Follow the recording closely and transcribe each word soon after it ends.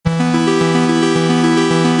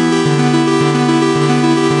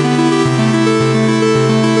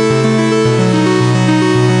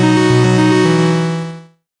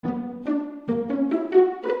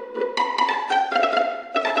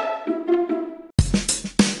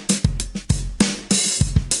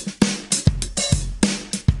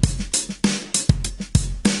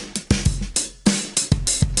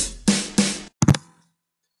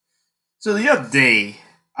So the other day,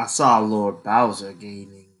 I saw Lord Bowser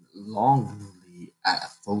gaining longingly at a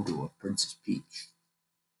photo of Princess Peach.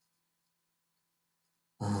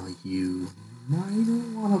 You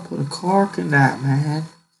might want to put a cork in that, man.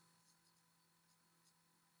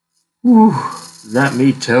 Whew, let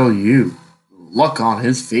me tell you, the look on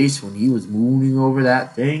his face when he was mooning over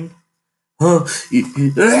that thing. Lord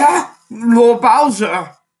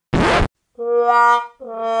Bowser!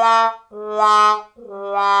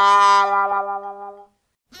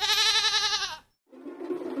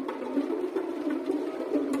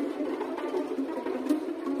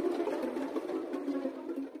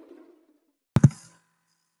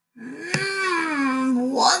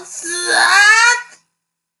 What's that?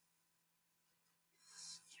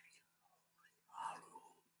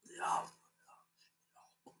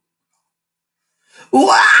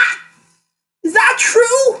 What? Is that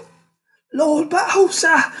true? Lord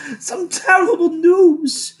Bowser, some terrible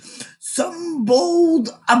news. Some bold,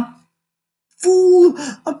 fool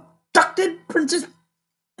abducted Princess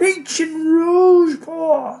Peach in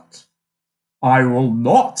Rougeport. I will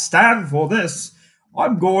not stand for this.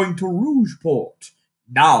 I'm going to Rougeport.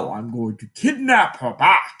 Now I'm going to kidnap her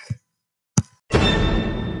back.